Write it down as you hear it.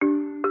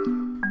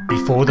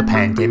Before the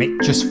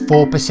pandemic, just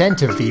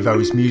 4% of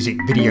Vivo's music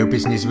video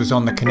business was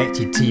on the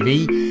connected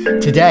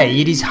TV. Today,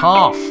 it is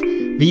half.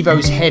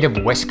 Vivo's head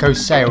of West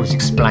Coast sales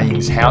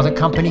explains how the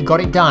company got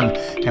it done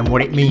and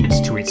what it means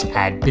to its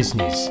ad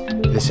business.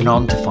 Listen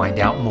on to find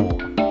out more.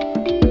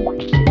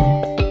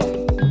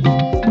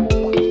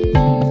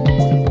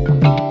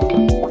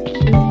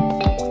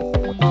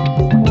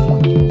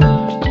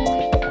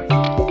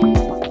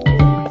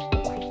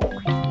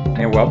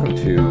 And welcome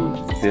to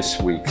this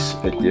week's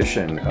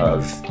edition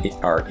of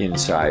our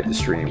Inside the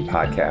Stream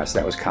podcast.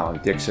 That was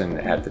Colin Dixon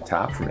at the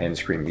top from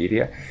Endscreen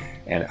Media,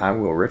 and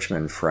I'm Will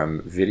Richmond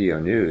from Video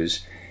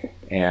News.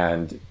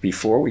 And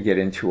before we get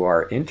into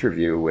our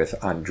interview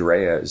with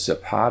Andrea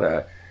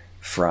Zapata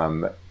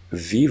from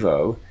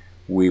Vivo,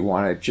 we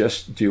want to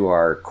just do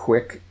our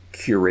quick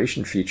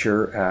curation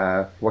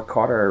feature, what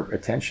caught our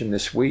attention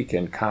this week.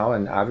 And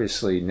Colin,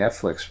 obviously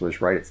Netflix was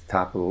right at the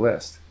top of the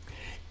list.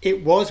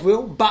 It was,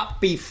 Will,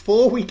 but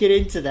before we get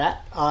into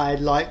that, I'd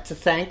like to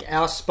thank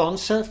our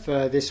sponsor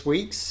for this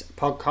week's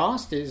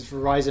podcast is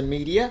Verizon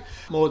Media.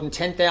 More than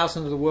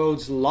 10,000 of the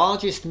world's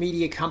largest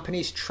media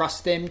companies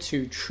trust them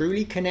to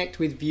truly connect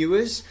with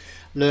viewers.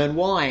 Learn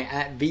why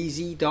at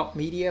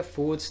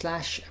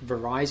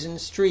vz.media/Verizon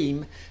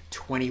Stream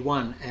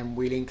 21, and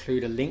we'll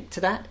include a link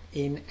to that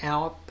in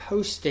our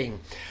posting.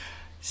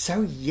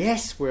 So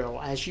yes,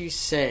 Will, as you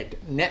said,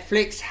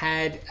 Netflix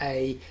had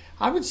a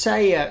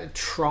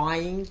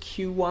trying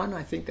Q1.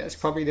 I think that's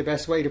probably the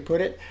best way to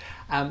put it.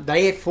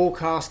 They had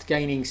forecast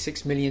gaining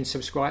 6 million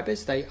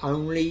subscribers. They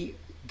only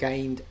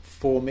gained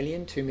 4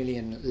 million, 2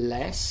 million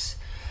less.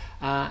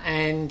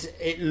 And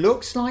it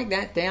looks like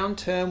that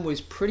downturn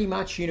was pretty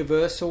much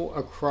universal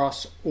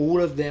across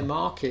all of their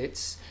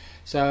markets.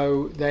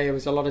 So there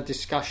was a lot of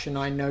discussion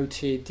I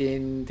noted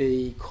in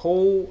the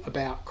call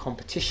about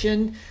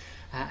competition.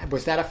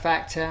 Was that a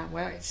factor?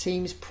 Well, it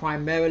seems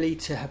primarily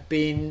to have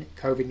been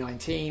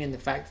COVID-19 and the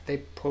fact that they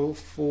pulled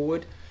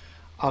forward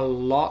a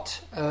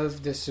lot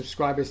of the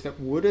subscribers that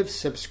would have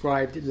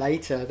subscribed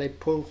later. They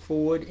pulled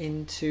forward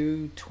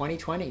into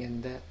 2020,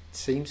 and that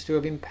seems to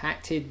have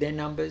impacted their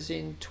numbers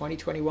in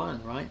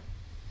 2021, right?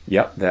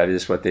 Yep, that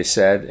is what they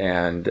said.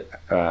 And,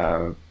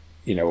 what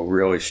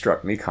really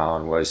struck me,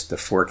 Colin, was the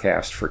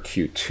forecast for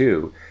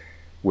Q2,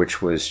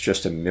 which was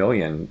just 1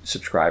 million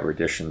subscriber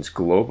additions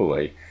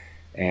globally.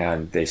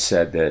 And they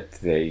said that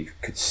they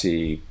could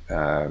see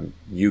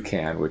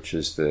UCAN, which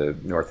is the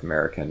North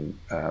American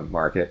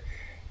market,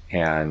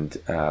 and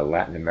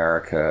Latin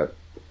America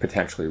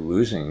potentially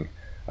losing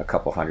a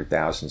couple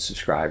 100,000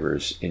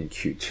 subscribers in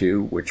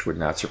Q2, which would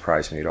not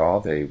surprise me at all.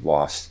 They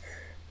lost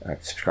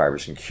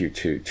subscribers in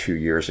Q2 2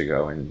 years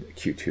ago, in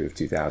Q2 of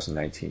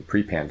 2019,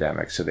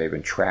 pre-pandemic. So they've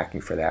been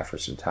tracking for that for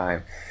some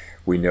time.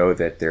 We know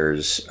that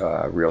there's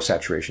real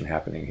saturation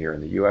happening here in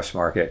the U.S.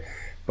 market.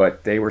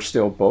 But they were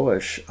still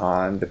bullish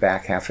on the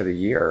back half of the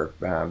year,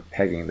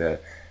 pegging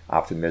the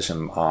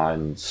optimism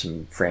on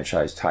some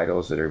franchise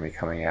titles that are going to be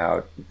coming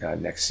out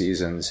next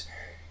seasons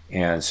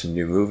and some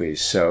new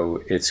movies.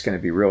 So it's going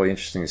to be really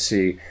interesting to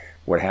see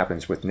what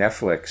happens with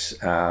Netflix.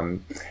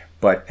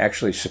 But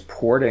actually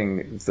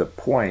supporting the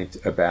point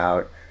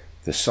about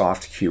the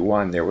soft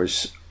Q1, there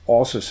was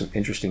also some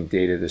interesting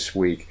data this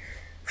week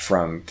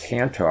from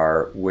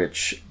Kantar,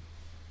 which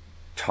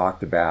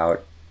talked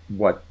about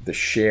what the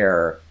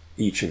share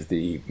each of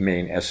the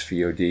main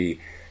SVOD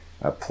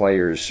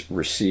players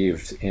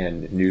received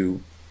in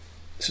new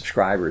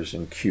subscribers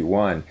in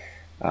Q1,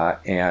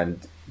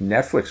 and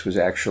Netflix was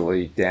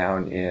actually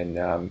down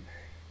in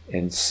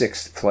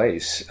sixth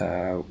place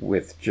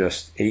with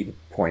just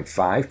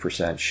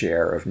 8.5%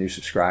 share of new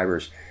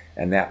subscribers,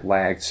 and that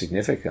lagged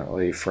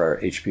significantly for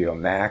HBO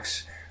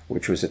Max,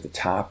 which was at the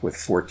top with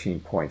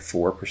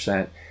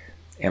 14.4%.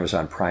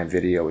 Amazon Prime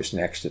Video is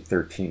next at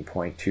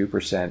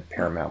 13.2%,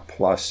 Paramount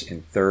Plus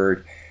in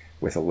third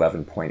with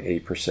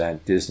 11.8%,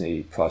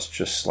 Disney Plus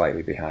just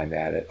slightly behind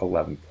that at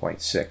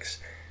 11.6%,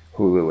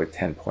 Hulu at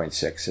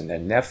 10.6%, and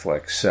then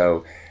Netflix.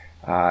 So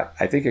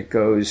I think it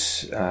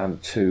goes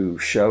to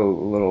show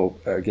a little,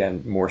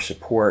 again, more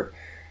support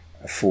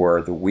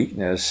for the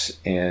weakness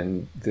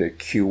in the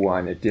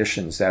Q1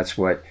 additions. That's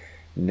what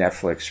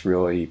Netflix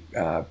really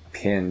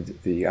pinned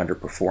the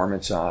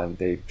underperformance on.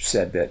 They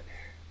said that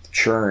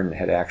churn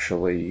had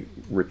actually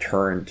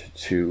returned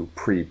to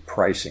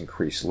pre-price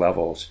increase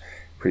levels,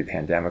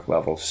 pre-pandemic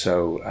levels.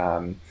 So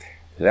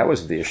that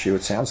wasn't the issue.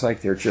 It sounds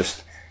like they're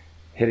just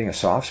hitting a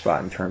soft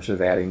spot in terms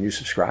of adding new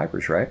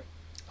subscribers, right?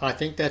 I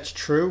think that's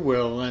true,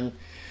 Will. And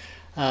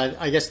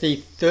I guess the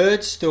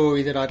third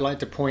story that I'd like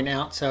to point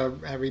out, so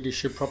our readers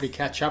should probably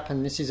catch up,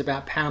 and this is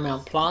about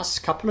Paramount Plus.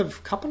 Couple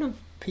of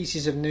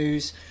pieces of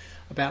news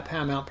about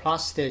Paramount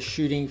Plus. They're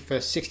shooting for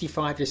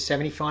 65 to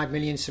 75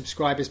 million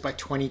subscribers by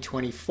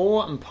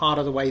 2024, and part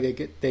of the way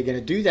they're going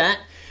to do that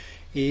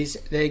is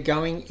they're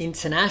going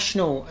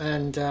international,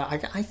 and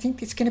I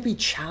think it's going to be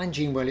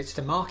challenging. Well,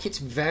 the market's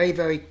very,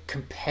 very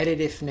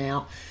competitive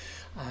now,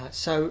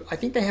 so I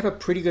think they have a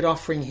pretty good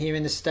offering here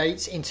in the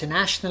States.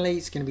 Internationally,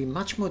 it's going to be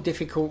much more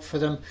difficult for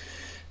them.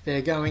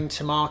 They're going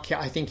to market,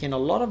 I think, in a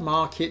lot of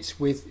markets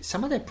with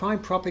some of their prime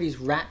properties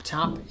wrapped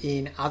up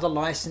in other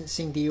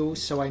licensing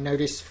deals. So I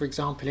noticed, for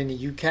example, in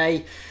the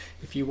UK,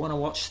 if you want to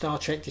watch Star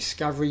Trek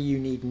Discovery, you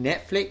need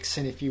Netflix.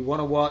 And if you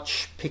want to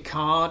watch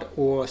Picard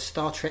or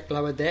Star Trek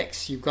Lower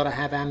Decks, you've got to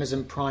have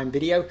Amazon Prime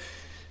Video.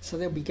 So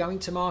they'll be going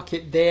to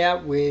market there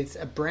with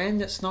a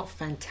brand that's not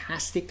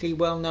fantastically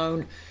well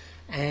known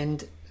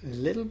and a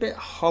little bit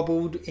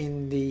hobbled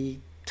in the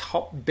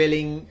top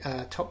billing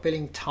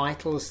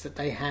titles that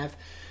they have.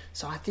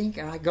 So I think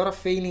I got a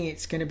feeling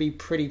it's going to be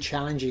pretty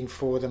challenging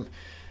for them.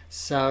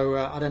 So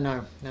I don't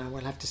know.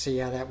 We'll have to see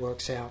how that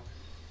works out.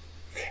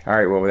 All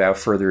right. Well, without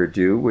further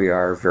ado, we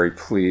are very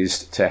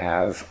pleased to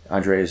have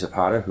Andrea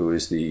Zapata, who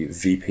is the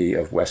VP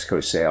of West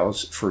Coast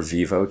Sales for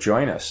Vevo,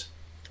 join us.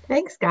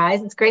 Thanks,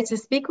 guys. It's great to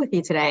speak with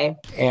you today.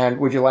 And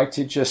would you like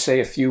to just say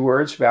a few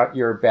words about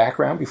your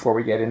background before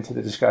we get into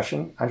the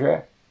discussion,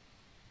 Andrea?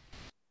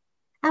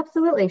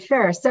 Absolutely,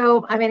 sure.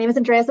 So my name is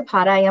Andrea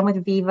Zapata. I am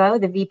with Vevo,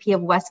 the VP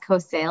of West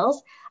Coast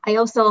Sales. I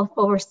also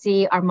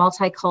oversee our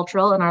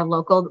multicultural and our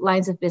local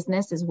lines of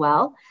business as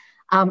well.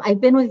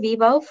 I've been with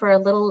Vevo for a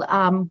little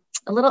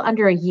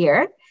under a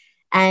year.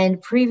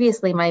 And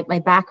previously, my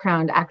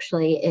background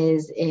actually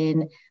is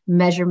in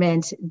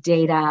measurement,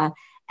 data,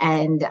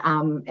 and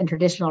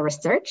traditional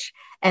research.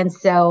 And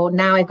so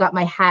now I've got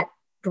my hat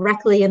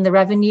directly in the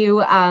revenue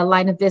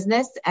line of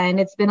business. And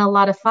it's been a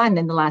lot of fun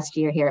in the last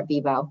year here at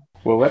Vevo.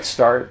 Well, let's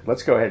go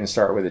ahead and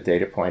start with a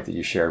data point that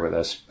you shared with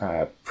us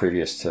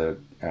previous to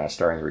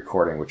starting the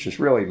recording, which is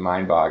really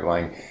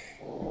mind-boggling.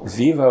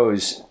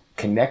 Vevo's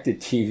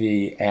connected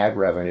TV ad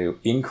revenue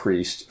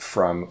increased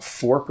from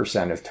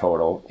 4% of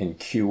total in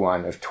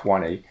Q1 of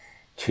 20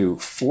 to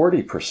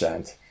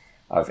 40%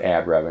 of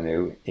ad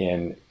revenue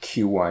in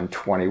Q1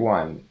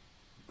 21.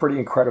 Pretty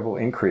incredible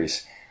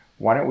increase.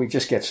 Why don't we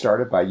just get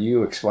started by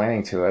you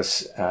explaining to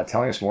us,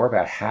 telling us more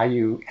about how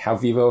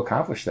Vevo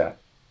accomplished that?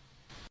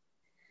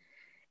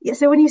 Yeah,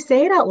 so when you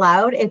say it out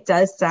loud, it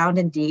does sound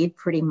indeed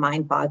pretty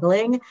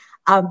mind-boggling.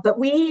 But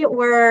we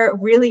were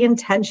really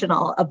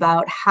intentional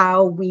about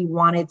how we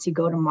wanted to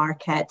go to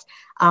market.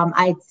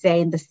 I'd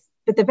say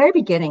at the very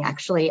beginning,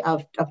 actually,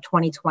 of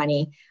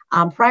 2020,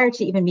 prior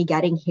to even me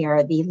getting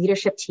here, the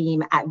leadership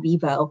team at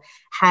Vevo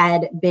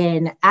had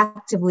been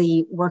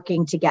actively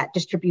working to get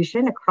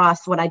distribution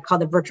across what I'd call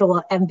the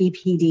virtual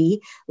MVPD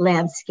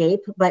landscape,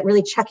 but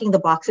really checking the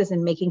boxes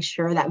and making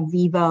sure that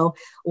Vevo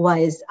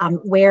was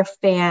where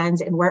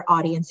fans and where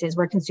audiences,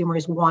 where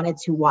consumers wanted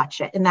to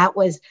watch it. And that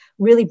was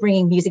really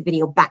bringing music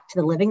video back to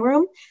the living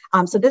room.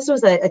 So this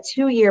was a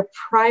 2-year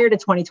prior to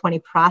 2020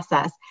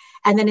 process.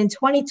 And then in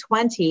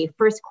 2020,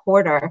 first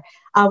quarter,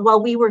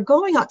 while we were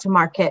going out to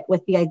market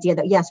with the idea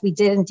that, yes, we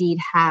did indeed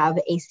have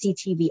a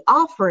CTV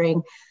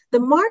offering, the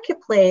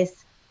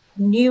marketplace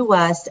knew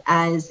us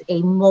as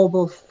a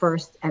mobile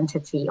first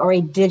entity or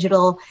a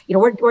digital,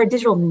 we're a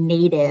digital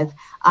native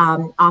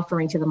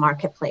offering to the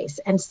marketplace.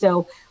 And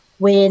so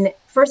when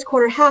first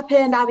quarter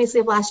happened,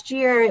 obviously of last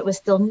year, it was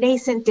still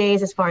nascent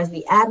days as far as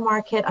the ad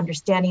market,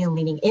 understanding and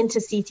leaning into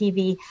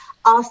CTV,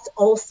 us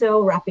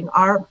also wrapping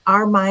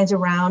our minds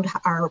around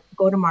our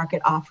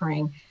go-to-market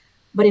offering.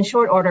 But in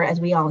short order, as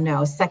we all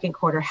know, second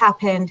quarter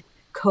happened,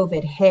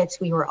 COVID hit,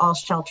 we were all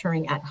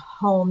sheltering at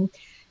home.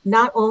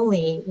 Not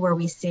only were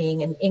we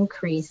seeing an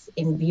increase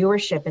in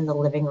viewership in the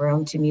living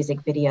room to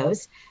music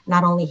videos,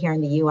 not only here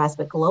in the US,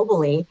 but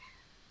globally,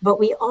 but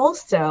we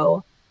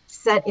also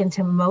set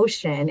into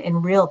motion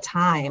in real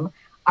time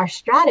our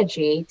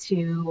strategy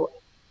to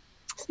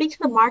speak to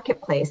the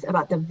marketplace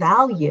about the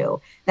value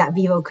that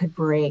Vevo could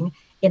bring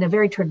in a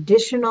very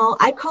traditional,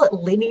 I call it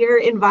linear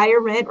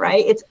environment,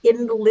 right? It's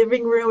in the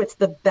living room. It's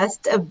the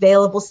best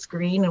available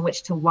screen in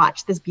which to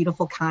watch this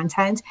beautiful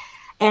content.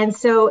 And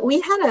so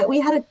we had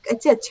a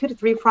I'd say a 2 to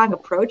 3 prong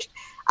approach.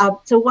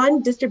 So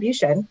one,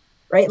 distribution,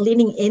 right?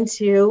 Leaning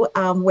into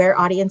where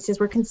audiences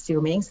were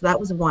consuming. So that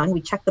was one,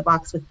 we checked the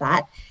box with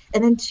that.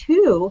 And then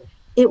 2,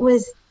 it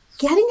was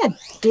getting a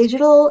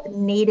digital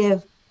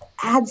native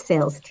ad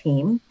sales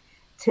team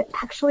to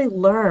actually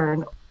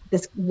learn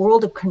this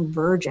world of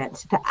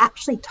convergence, to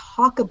actually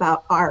talk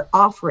about our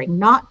offering,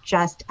 not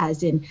just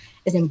as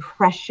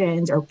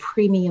impressions or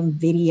premium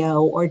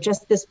video or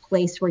just this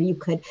place where you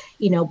could,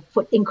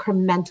 put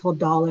incremental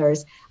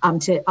dollars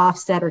to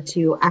offset or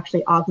to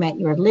actually augment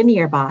your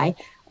linear buy,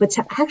 but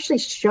to actually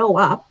show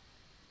up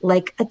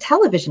like a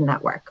television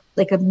network,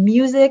 like a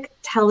music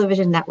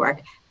television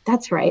network.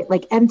 That's right,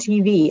 like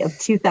MTV of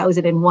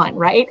 2001,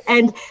 right?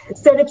 And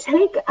so to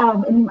take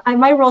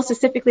my role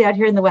specifically out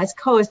here in the West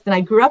Coast, and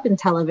I grew up in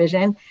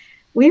television,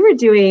 we were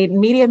doing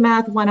Media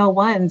Math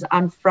 101s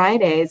on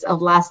Fridays of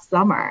last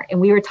summer.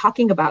 And we were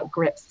talking about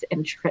grips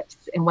and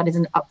trips and what is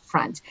an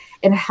upfront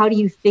and how do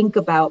you think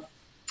about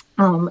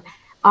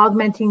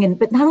augmenting,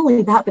 but not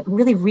only that, but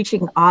really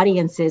reaching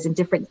audiences in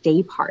different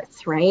day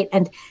parts, right?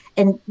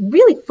 And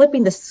really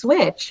flipping the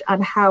switch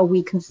on how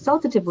we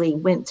consultatively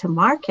went to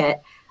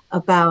market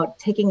about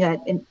taking a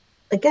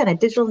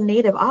digital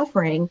native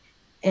offering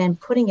and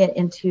putting it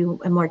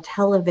into a more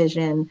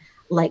television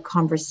like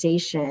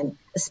conversation,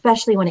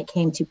 especially when it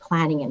came to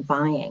planning and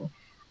buying.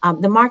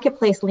 The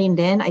marketplace leaned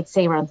in, I'd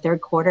say around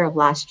third quarter of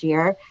last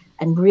year,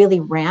 and really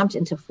ramped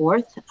into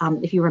fourth.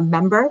 If you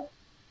remember,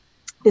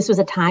 this was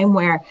a time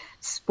where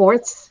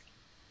sports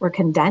were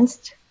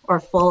condensed or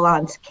full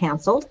on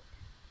canceled.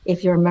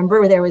 If you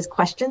remember, there was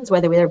questions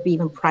whether there would be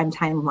even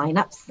primetime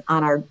lineups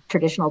on our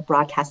traditional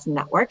broadcast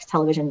networks,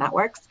 television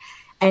networks.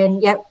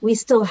 And yet we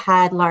still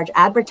had large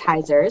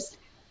advertisers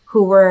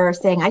who were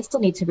saying, I still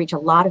need to reach a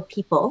lot of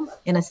people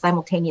in a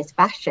simultaneous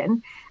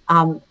fashion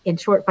in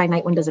short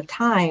finite windows of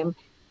time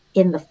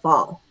in the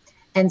fall.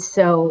 And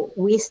so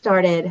we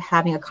started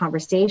having a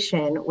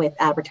conversation with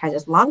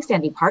advertisers,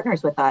 longstanding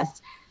partners with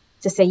us,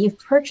 to say, you've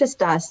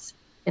purchased us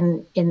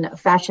in a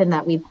fashion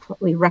that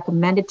we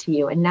recommended to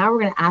you. And now we're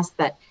going to ask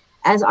that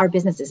as our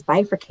business is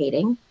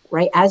bifurcating,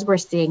 right, as we're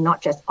seeing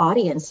not just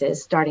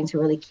audiences starting to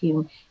really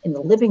queue in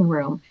the living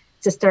room,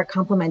 to start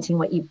complementing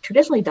what you've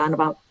traditionally done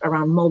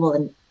around mobile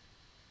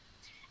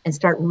and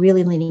start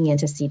really leaning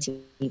into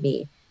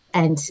CTV.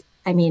 And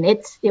I mean,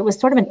 it was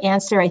sort of an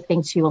answer, I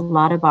think, to a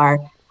lot of our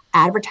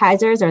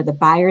advertisers or the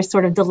buyers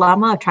sort of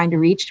dilemma of trying to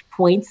reach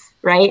points,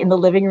 right, in the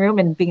living room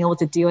and being able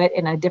to do it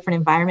in a different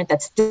environment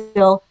that's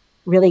still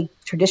really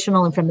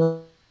traditional and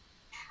familiar.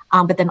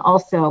 But then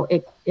also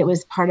it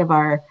was part of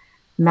our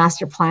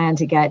master plan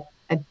to get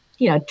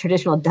a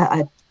traditional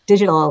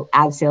digital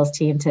ad sales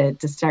team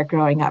to start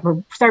growing up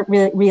or start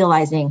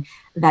realizing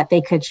that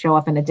they could show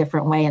up in a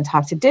different way and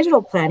talk to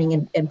digital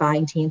planning and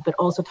buying teams, but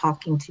also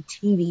talking to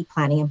TV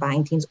planning and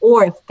buying teams,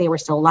 or if they were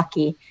so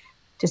lucky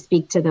to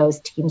speak to those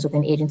teams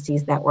within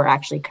agencies that were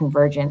actually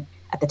convergent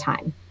at the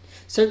time.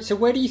 So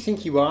where do you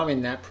think you are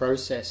in that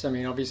process? I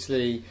mean,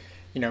 obviously,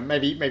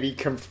 maybe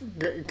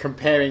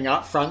comparing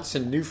upfronts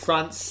and new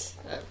fronts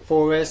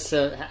for us,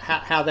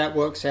 how that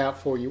works out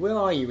for you. Where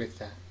are you with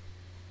that?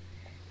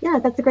 Yeah,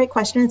 that's a great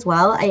question as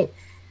well.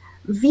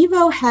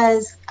 Vevo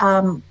has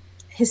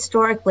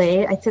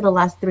historically, I'd say the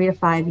last 3 to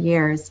 5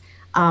 years,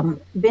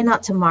 been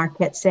out to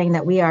market saying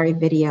that we are a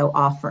video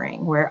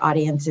offering where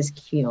audiences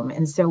queue.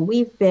 And so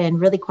we've been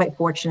really quite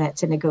fortunate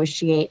to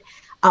negotiate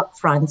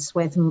upfronts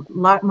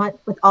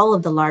with all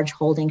of the large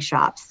holding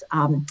shops.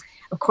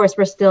 Of course,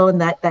 we're still in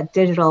that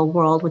digital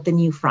world with the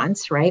new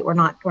fronts, right? We're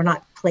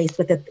not placed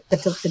with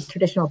the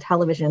traditional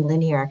television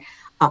linear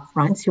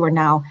upfronts who are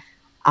now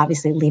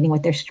obviously leading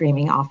with their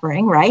streaming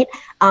offering, right?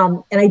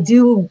 And I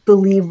do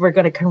believe we're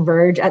going to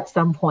converge at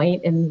some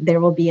point, and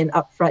there will be an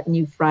upfront,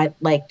 new front,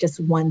 like just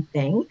one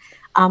thing.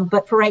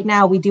 But for right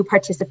now, we do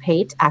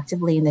participate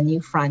actively in the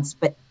new fronts.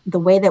 But the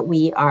way that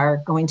we are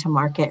going to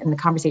market and the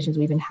conversations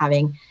we've been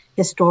having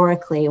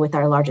historically with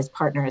our largest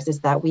partners is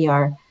that we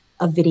are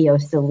a video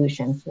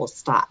solution, full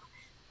stop.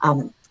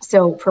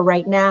 So for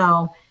right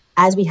now,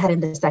 as we head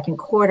into the second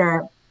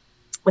quarter,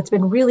 what's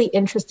been really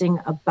interesting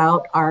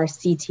about our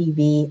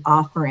CTV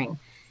offering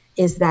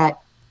is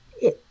that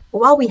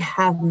while we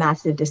have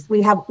massive,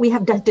 we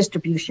have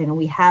distribution and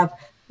we have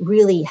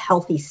really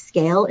healthy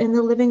scale in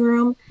the living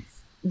room,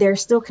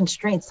 there's still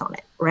constraints on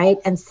it, right?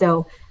 And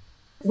so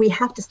we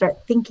have to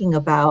start thinking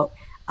about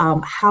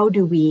how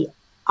do we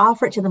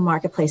offer it to the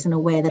marketplace in a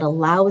way that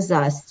allows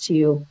us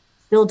to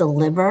still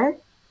deliver,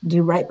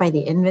 do right by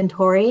the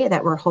inventory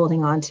that we're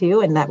holding on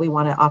to and that we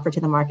want to offer to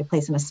the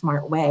marketplace in a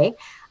smart way.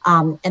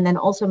 And then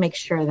also make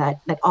sure that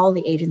all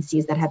the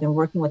agencies that have been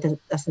working with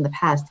us in the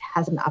past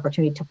has an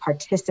opportunity to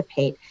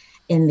participate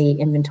in the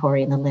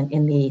inventory in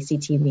the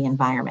CTV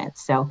environment.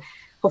 So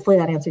hopefully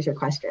that answers your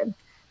question.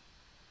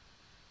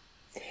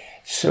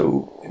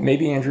 So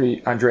maybe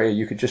Andrea,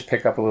 you could just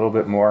pick up a little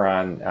bit more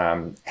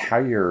on how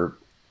you're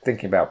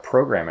thinking about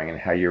programming and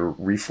how you're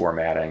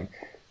reformatting.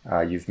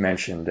 You've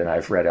mentioned, and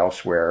I've read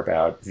elsewhere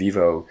about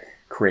Vevo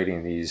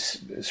creating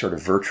these sort of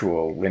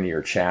virtual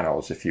linear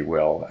channels, if you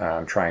will,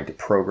 trying to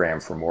program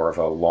for more of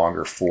a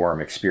longer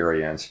form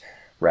experience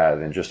rather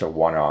than just a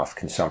one-off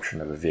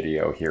consumption of a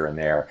video here and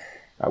there,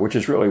 which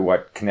is really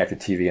what connected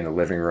TV in the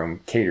living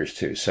room caters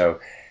to. So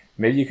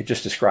maybe you could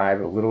just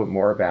describe a little bit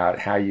more about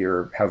how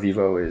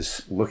Vevo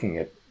is looking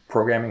at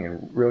programming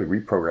and really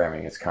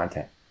reprogramming its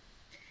content.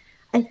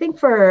 I think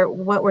for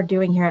what we're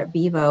doing here at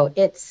Vevo,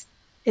 it's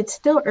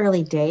still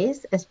early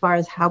days as far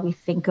as how we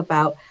think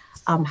about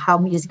how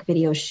music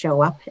videos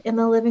show up in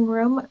the living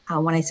room.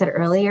 When I said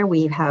earlier,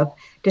 we have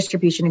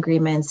distribution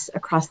agreements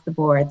across the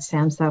board,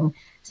 Samsung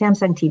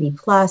TV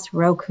Plus,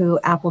 Roku,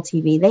 Apple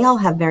TV. They all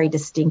have very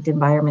distinct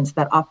environments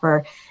that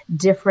offer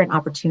different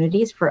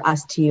opportunities for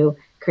us to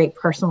create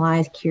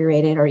personalized,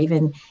 curated, or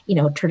even,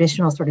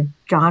 traditional sort of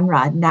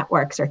genre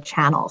networks or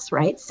channels,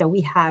 right? So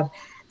we have,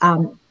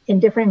 in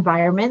different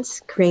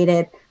environments,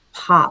 created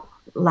pop,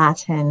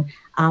 Latin,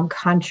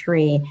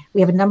 country. We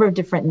have a number of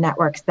different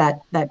networks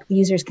that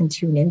users can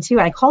tune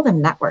into. I call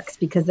them networks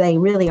because they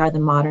really are the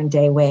modern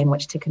day way in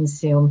which to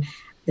consume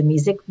the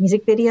music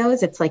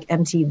videos. It's like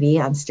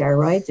MTV on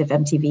steroids. If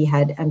MTV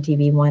had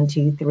MTV 1,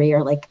 2, 3,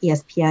 or like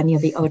ESPN, you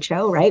have the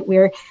Ocho, right?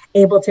 We're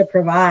able to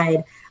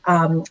provide,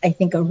 I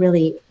think, a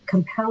really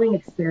compelling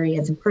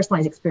experience and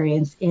personalized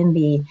experience in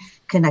the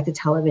connected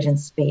television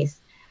space.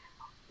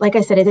 like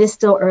I said, it is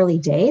still early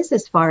days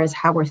as far as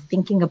how we're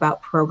thinking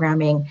about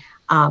programming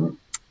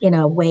in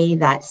a way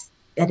that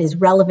is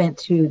relevant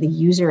to the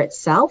user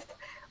itself.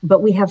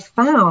 But we have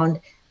found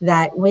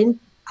that when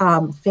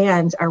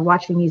fans are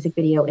watching music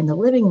video in the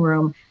living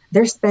room,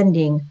 they're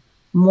spending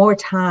more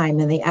time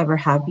than they ever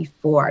have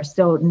before.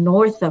 So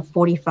north of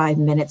 45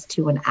 minutes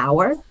to an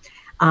hour.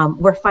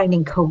 We're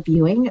finding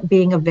co-viewing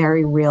being a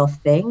very real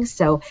thing.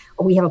 So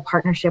we have a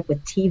partnership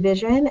with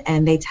T-Vision,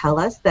 and they tell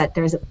us that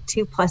there's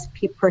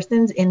 2+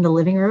 persons in the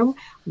living room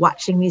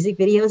watching music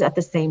videos at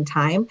the same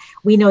time.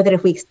 We know that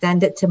if we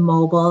extend it to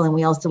mobile, and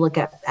we also look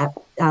at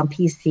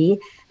PC,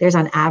 there's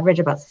on average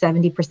about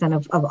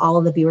 70% of all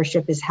of the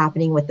viewership is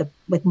happening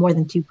with more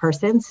than 2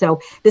 persons. So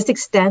this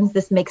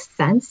makes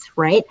sense,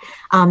 right?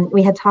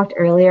 We had talked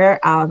earlier,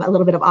 a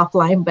little bit of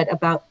offline, but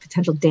about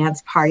potential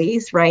dance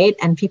parties, right?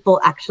 And people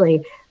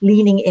actually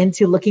leaning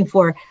into looking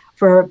for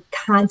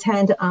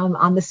content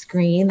on the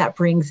screen that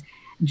brings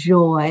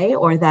joy,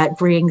 or that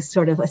brings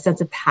sort of a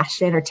sense of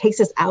passion, or takes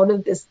us out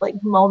of this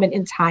like moment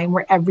in time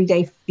where every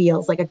day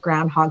feels like a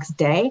Groundhog's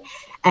Day.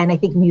 And I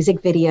think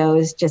music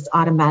videos just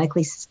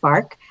automatically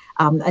spark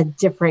a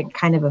different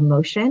kind of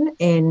emotion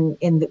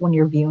when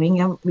you're viewing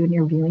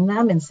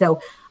them. And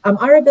so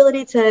our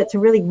ability to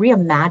really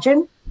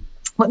reimagine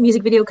what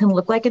music video can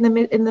look like in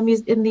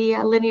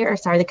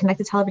the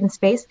connected television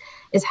space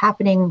is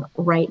happening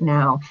right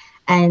now.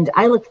 And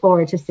I look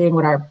forward to seeing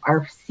what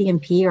our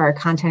CMP, or our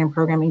content and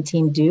programming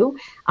team, do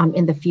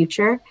in the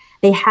future.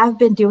 They have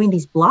been doing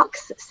these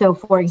blocks. So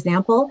for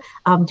example,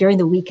 during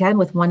the weekend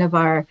with one of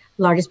our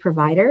largest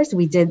providers,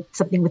 we did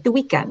something with The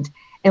Weeknd.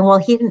 And while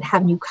he didn't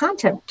have new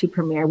content to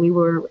premiere, we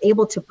were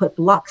able to put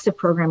blocks of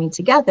programming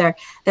together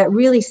that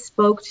really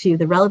spoke to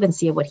the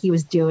relevancy of what he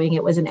was doing.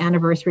 It was an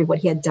anniversary of what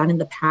he had done in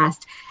the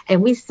past.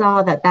 And we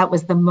saw that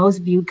was the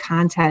most viewed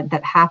content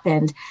that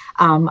happened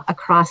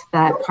across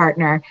that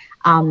partner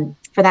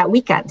for that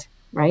weekend.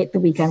 Right? The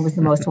Weeknd was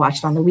the most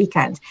watched on the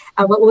weekend.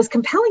 What was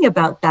compelling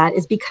about that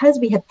is because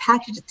we had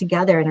packaged it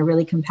together in a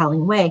really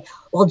compelling way,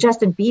 while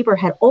Justin Bieber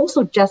had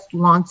also just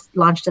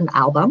launched an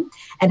album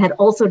and had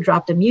also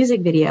dropped a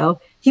music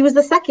video, he was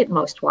the second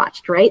most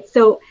watched, right?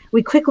 So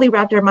we quickly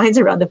wrapped our minds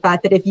around the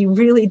fact that if you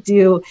really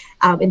do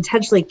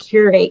intentionally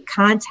curate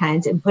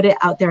content and put it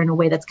out there in a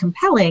way that's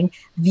compelling,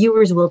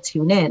 viewers will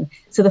tune in.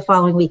 So the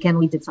following weekend,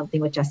 we did something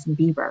with Justin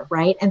Bieber,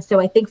 right? And so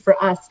I think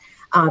for us,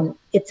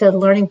 it's a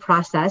learning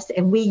process,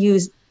 and we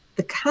use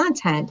the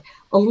content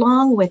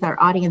along with our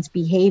audience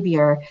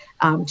behavior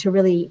to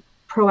really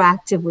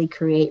proactively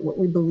create what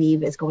we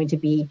believe is going to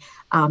be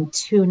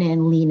tune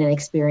in, lean in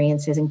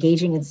experiences,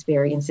 engaging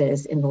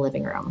experiences in the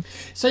living room.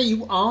 So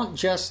you aren't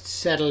just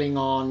settling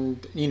on,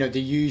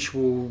 the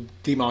usual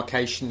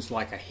demarcations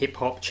like a hip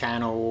hop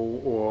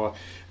channel or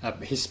a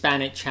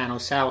Hispanic channel,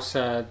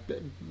 salsa,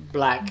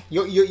 black.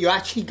 You're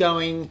actually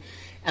going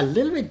a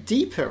little bit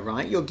deeper,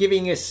 right? You're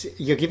giving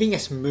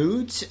us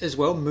moods as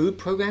well, mood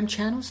program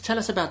channels. Tell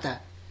us about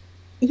that.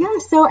 Yeah,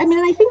 so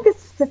I think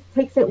this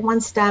takes it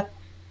one step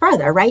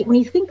further, right? When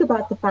you think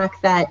about the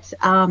fact that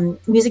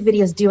music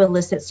videos do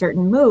elicit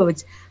certain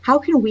moods, how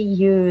can we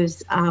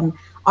use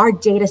our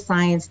data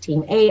science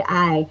team,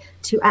 AI,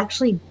 to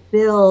actually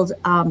build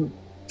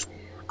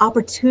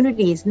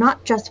opportunities,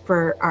 not just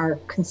for our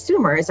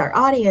consumers, our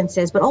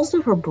audiences, but also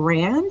for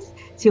brands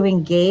to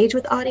engage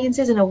with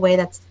audiences in a way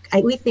that's,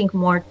 we think,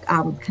 more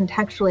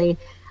contextually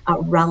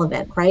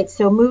relevant, right?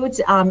 So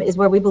moods is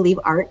where we believe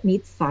art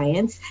meets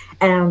science,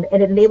 and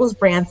it enables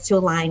brands to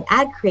align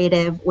ad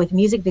creative with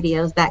music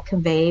videos that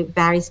convey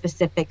very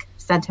specific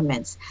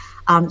sentiments.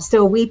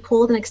 So we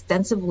pulled an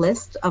extensive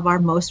list of our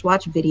most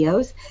watched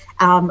videos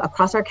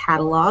across our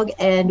catalog,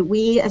 and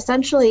we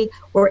essentially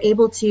were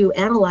able to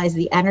analyze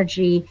the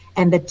energy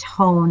and the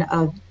tone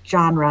of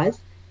genres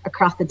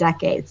across the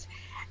decades.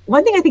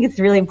 One thing I think is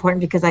really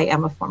important, because I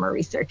am a former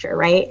researcher,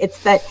 right?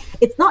 It's that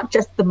it's not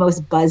just the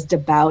most buzzed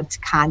about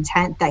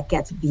content that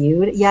gets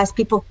viewed. Yes,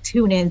 people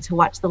tune in to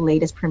watch the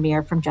latest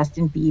premiere from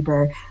Justin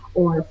Bieber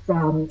or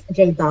from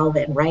J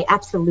Balvin, right?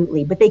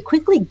 Absolutely. But they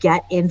quickly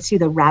get into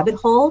the rabbit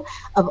hole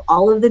of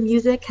all of the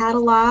music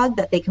catalog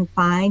that they can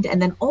find,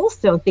 and then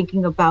also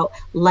thinking about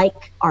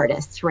like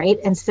artists, right?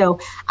 And so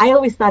I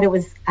always thought it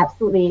was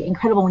absolutely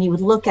incredible when you would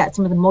look at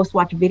some of the most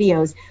watched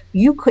videos.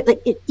 You could,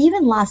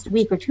 even last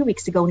week or 2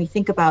 weeks ago, when you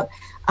think about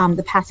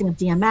the passing of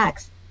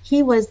DMX,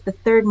 he was the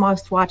third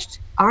most watched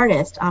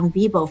artist on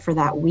Bebo for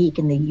that week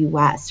in the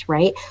US,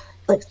 right?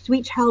 Like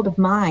Sweet Child of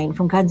Mine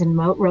from Guns N'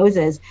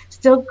 Roses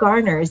still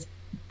garners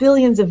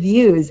billions of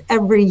views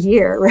every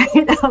year,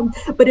 right?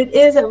 But it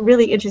is a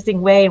really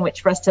interesting way in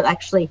which for us to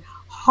actually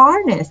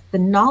harness the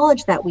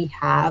knowledge that we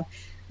have,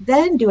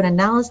 then do an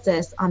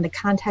analysis on the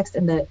context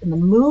and the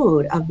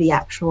mood of the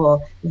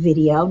actual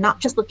video, not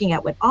just looking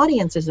at what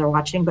audiences are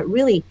watching, but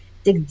really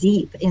dig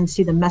deep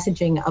into the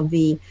messaging of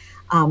the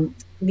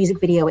music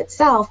video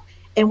itself.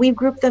 And we've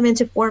grouped them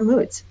into 4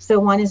 moods. So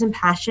one is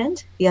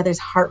impassioned, the other is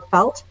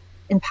heartfelt,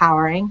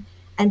 empowering,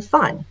 and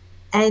fun.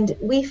 And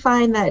we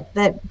find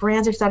that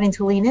brands are starting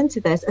to lean into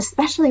this,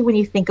 especially when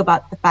you think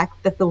about the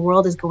fact that the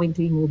world is going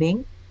to be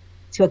moving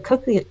to a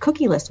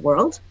cookieless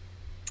world,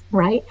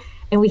 right?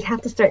 And we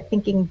have to start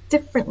thinking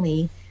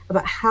differently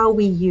about how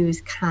we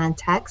use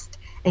context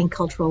and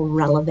cultural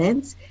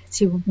relevance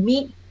to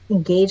meet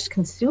engaged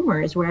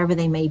consumers wherever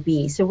they may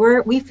be. So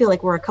we feel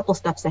like we're a couple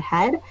steps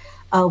ahead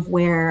of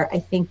where I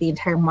think the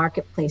entire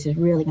marketplace is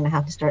really going to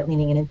have to start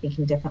leaning in and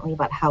thinking differently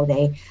about how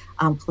they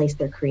place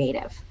their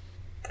creative.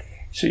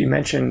 So you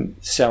mentioned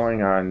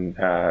selling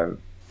on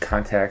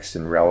context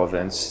and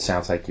relevance.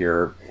 Sounds like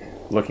you're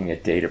looking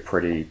at data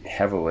pretty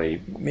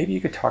heavily. Maybe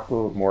you could talk a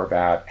little more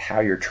about how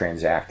you're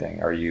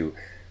transacting. Are you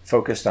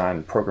focused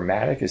on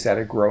programmatic? Is that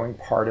a growing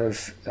part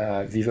of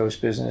Vevo's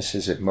business?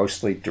 Is it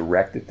mostly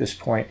direct at this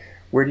point?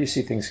 Where do you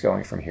see things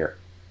going from here?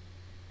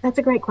 That's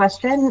a great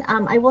question.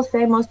 I will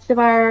say most of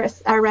our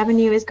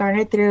revenue is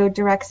garnered through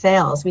direct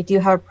sales. We do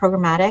have a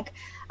programmatic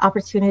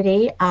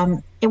opportunity.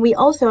 And we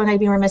also, and I'd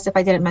be remiss if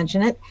I didn't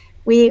mention it,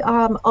 we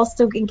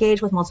also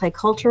engage with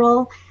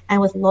multicultural and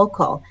with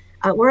local.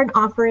 We're an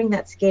offering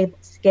that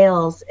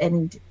scales,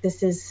 and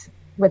this is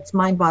what's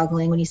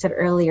mind-boggling when you said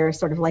earlier,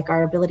 sort of like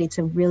our ability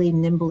to really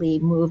nimbly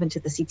move into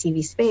the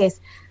CTV space.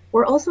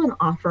 We're also an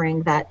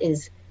offering that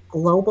is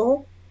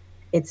global,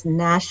 it's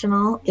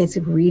national, it's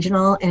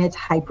regional, and it's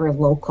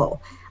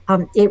hyper-local.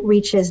 It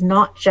reaches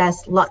not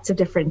just lots of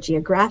different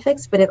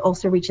geographics, but it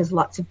also reaches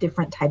lots of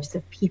different types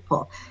of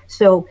people.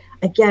 So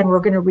again,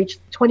 we're going to reach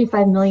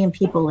 25 million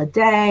people a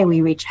day.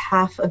 We reach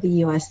half of the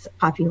US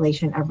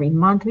population every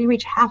month. We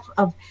reach half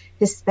of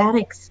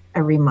Hispanics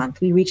every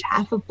month. We reach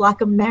half of Black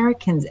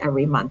Americans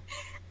every month.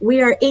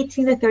 We are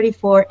 18 to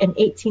 34 and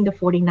 18 to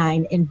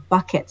 49 in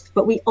buckets,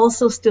 but we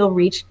also still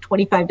reach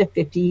 25 to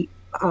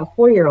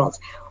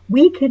 54-year-olds.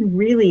 We can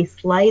really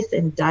slice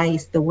and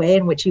dice the way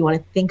in which you want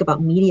to think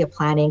about media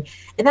planning.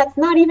 And that's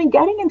not even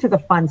getting into the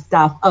fun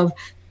stuff of,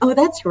 oh,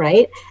 that's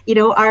right. You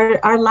know,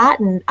 our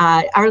Latin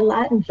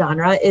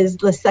genre is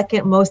the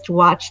second most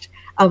watched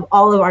of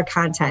all of our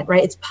content,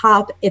 right? It's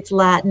pop, it's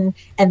Latin,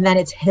 and then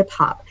it's hip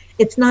hop.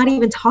 It's not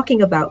even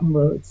talking about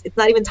moods. It's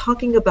not even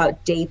talking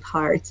about day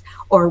parts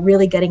or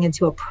really getting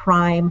into a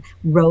prime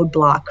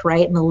roadblock,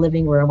 right, in the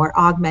living room, or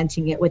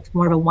augmenting it with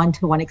more of a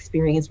one-to-one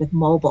experience with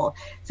mobile.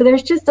 So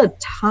there's just a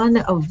ton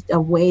of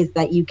ways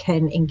that you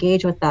can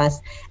engage with us.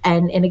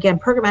 And again,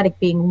 programmatic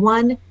being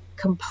one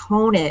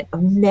component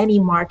of many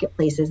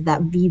marketplaces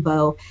that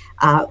Vevo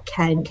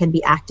can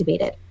be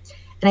activated.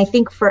 And I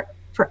think for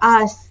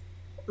us,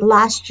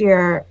 last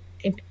year,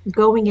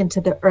 going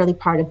into the early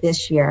part of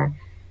this year,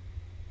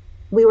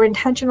 we were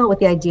intentional with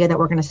the idea that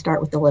we're going to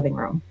start with the living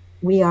room.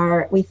 We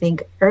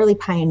think, early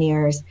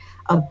pioneers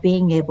of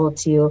being able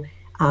to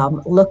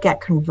look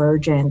at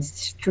convergence,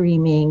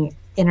 streaming,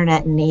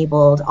 internet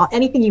enabled,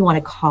 anything you want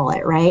to call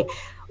it, right?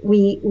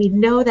 We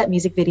know that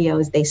music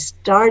videos, they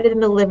started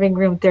in the living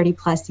room 30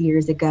 plus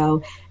years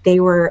ago. They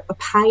were a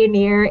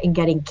pioneer in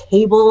getting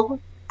cable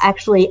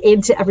actually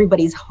into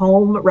everybody's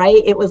home,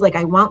 right? It was like,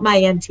 I want my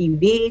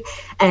MTV.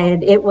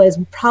 And it was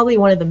probably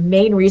one of the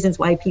main reasons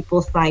why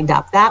people signed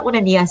up. That one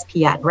and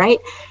ESPN, right?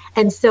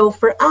 And so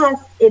for us,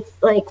 it's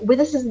like,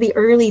 this is the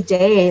early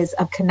days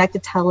of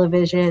connected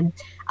television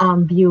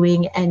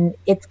viewing. And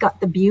it's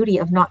got the beauty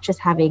of not just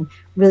having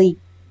really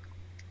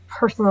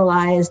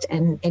personalized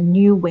and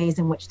new ways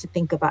in which to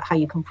think about how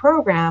you can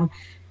program.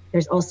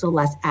 There's also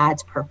less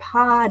ads per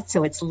pod,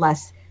 so it's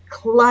less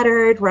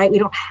cluttered, right?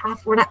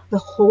 We're not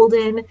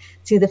beholden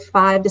to the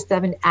 5 to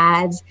 7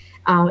 ads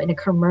in a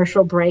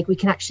commercial break. We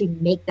can actually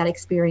make that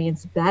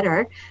experience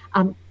better.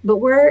 But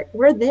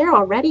we're there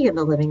already in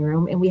the living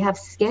room, and we have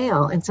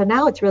scale. And so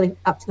now it's really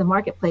up to the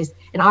marketplace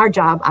and our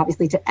job,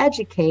 obviously, to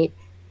educate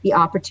the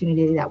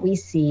opportunity that we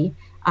see,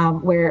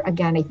 where,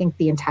 again, I think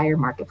the entire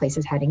marketplace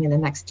is heading in the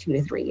next 2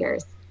 to 3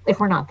 years,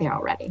 if we're not there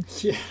already.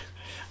 Yeah,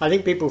 I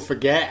think people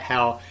forget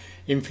how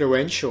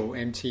influential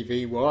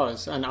MTV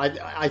was, and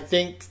I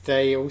think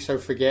they also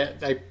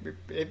forget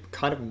it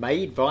kind of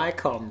made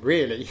Viacom,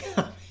 really.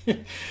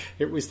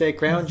 It was their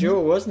crown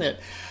jewel, wasn't it?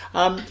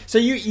 So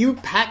you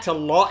packed a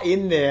lot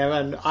in there,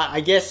 and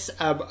I guess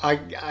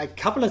a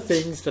couple of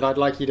things that I'd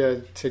like you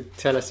to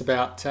tell us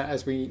about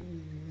as we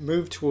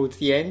move towards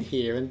the end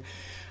here. And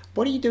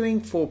what are you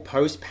doing for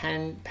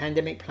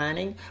post-pandemic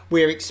planning?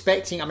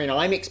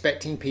 I'm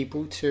expecting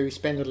people to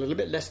spend a little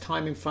bit less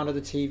time in front of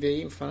the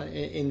TV,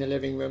 in the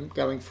living room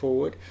going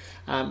forward.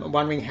 I'm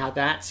wondering how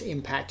that's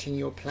impacting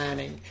your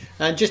planning.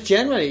 And just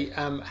generally,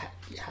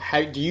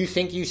 how do you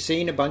think you've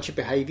seen a bunch of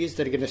behaviors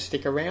that are going to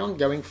stick around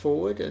going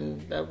forward,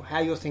 and how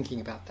you're thinking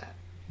about that?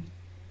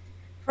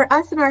 For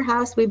us in our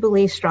house, we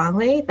believe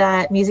strongly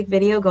that music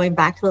video going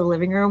back to the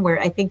living room, where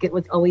I think it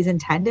was always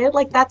intended,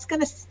 like that's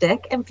going to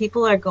stick, and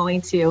people are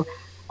going to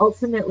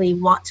ultimately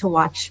want to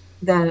watch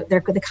the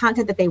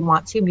content that they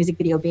want to, music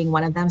video being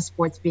one of them,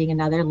 sports being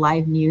another,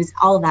 live news,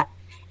 all of that,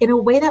 in a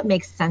way that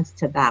makes sense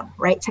to them,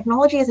 right?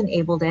 Technology has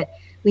enabled it.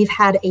 We've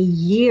had a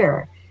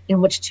year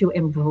in which to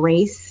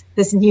embrace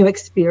this new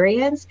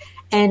experience,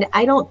 and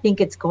I don't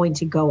think it's going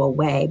to go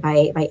away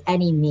by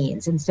any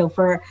means. And so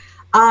for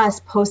us,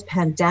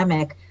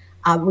 post-pandemic,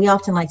 we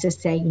often like to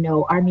say,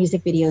 our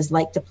music videos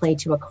like to play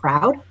to a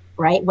crowd,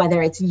 right?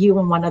 Whether it's you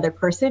and one other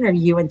person or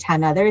you and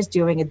 10 others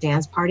doing a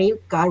dance party,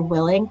 God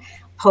willing,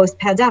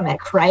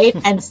 post-pandemic, right?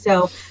 And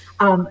so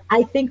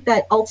I think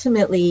that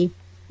ultimately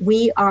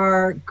we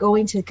are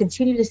going to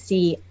continue to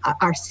see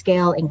our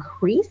scale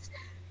increase.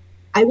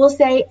 I will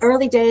say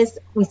early days,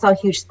 we saw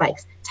huge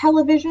spikes.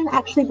 Television,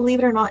 actually, believe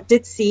it or not,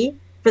 did see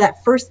for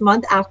that first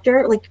month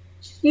after, like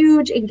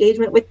huge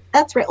engagement with,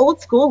 that's right, old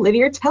school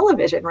linear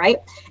television, right?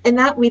 And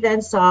that we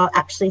then saw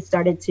actually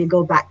started to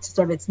go back to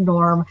sort of its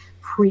norm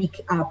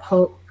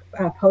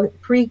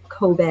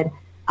pre-COVID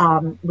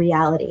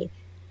reality.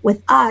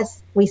 With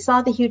us, we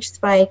saw the huge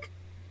spike,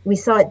 we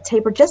saw it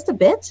taper just a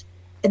bit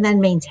and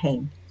then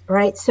maintain.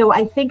 Right. So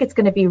I think it's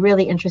going to be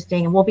really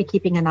interesting and we'll be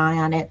keeping an eye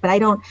on it. But I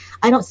don't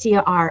see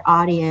our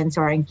audience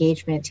or our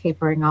engagement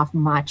tapering off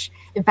much.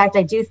 In fact,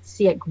 I do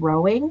see it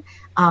growing.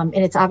 And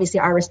it's obviously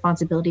our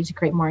responsibility to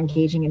create more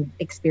engaging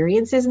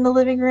experiences in the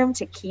living room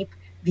to keep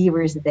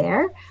viewers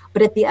there.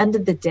 But at the end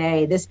of the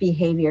day, this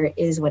behavior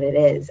is what it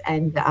is.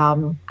 And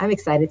I'm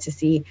excited to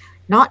see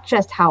not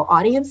just how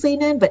audience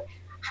lean in, but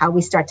how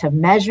we start to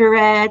measure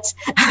it,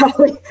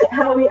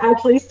 how we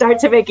actually start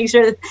to making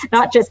sure that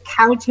not just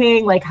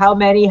counting, like how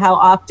many, how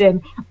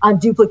often,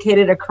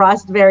 duplicated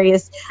across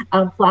various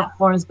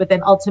platforms, but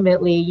then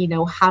ultimately, you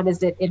know, how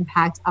does it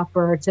impact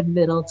upper to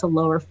middle to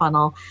lower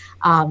funnel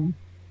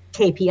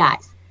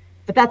KPIs?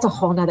 But that's a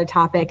whole nother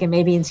topic. And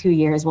maybe in 2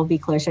 years, we'll be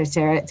closer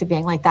to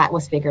being like that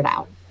was figured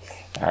out.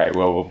 All right.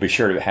 Well, we'll be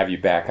sure to have you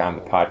back on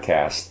the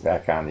podcast,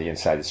 back on the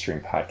Inside the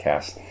Stream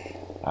podcast.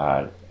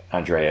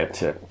 Andrea,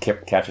 to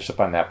catch us up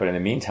on that. But in the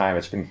meantime,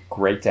 it's been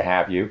great to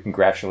have you.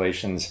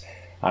 Congratulations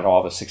on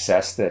all the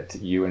success that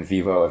you and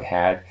Vivo have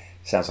had.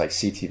 Sounds like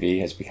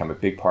CTV has become a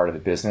big part of the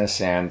business,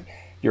 and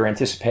you're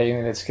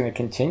anticipating that it's going to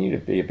continue to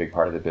be a big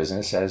part of the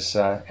business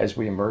as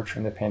we emerge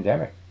from the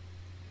pandemic.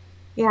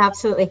 Yeah,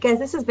 absolutely. Guys,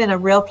 this has been a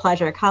real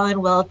pleasure.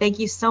 Colin, Will, thank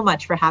you so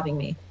much for having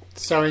me.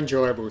 So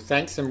enjoyable.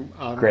 Thanks. And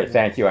great.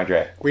 Thank you,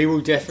 Andrea. We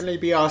will definitely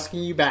be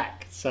asking you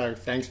back. So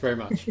thanks very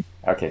much.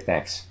 Okay,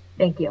 thanks.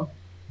 Thank you.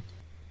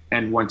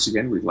 And once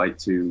again, we'd like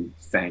to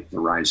thank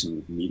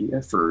Verizon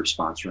Media for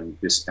sponsoring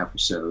this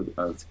episode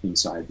of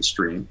Inside the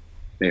Stream.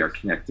 They are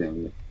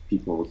connecting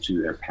people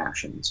to their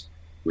passions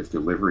with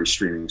delivery,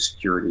 streaming,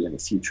 security, and the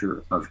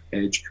future of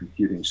edge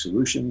computing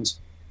solutions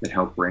that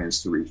help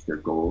brands to reach their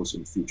goals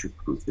and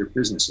future-proof their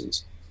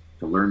businesses.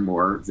 To learn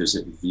more,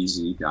 visit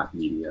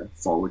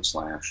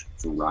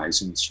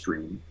vz.media/Verizon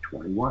Stream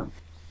 21.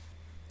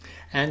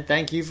 And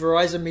thank you,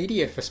 Verizon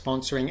Media, for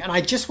sponsoring. And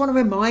I just want to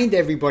remind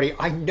everybody,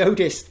 I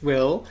noticed,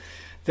 Will,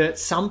 that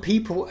some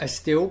people are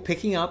still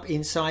picking up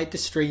Inside the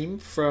Stream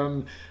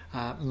from the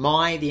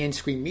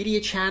Endscreen Media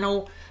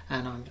channel.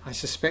 And I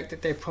suspect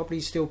that they're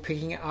probably still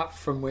picking it up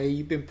from where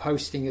you've been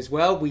posting as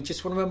well. We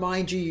just want to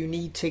remind you, you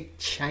need to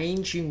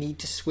change. You need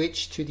to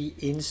switch to the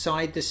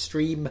Inside the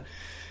Stream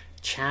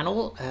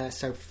channel.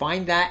 So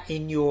find that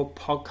in your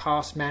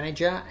podcast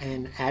manager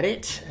and add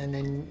it, and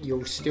then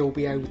you'll still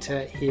be able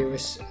to hear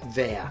us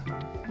there.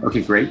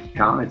 Okay, great.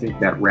 Colin, I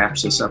think that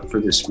wraps us up for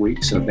this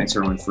week. So thanks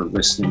everyone for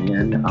listening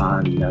in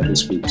on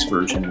this week's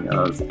version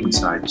of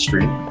Inside the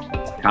Stream.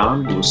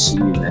 Colin, we'll see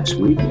you next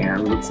week,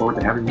 and we look forward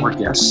to having more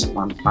guests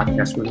on the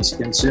podcast with us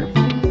again soon.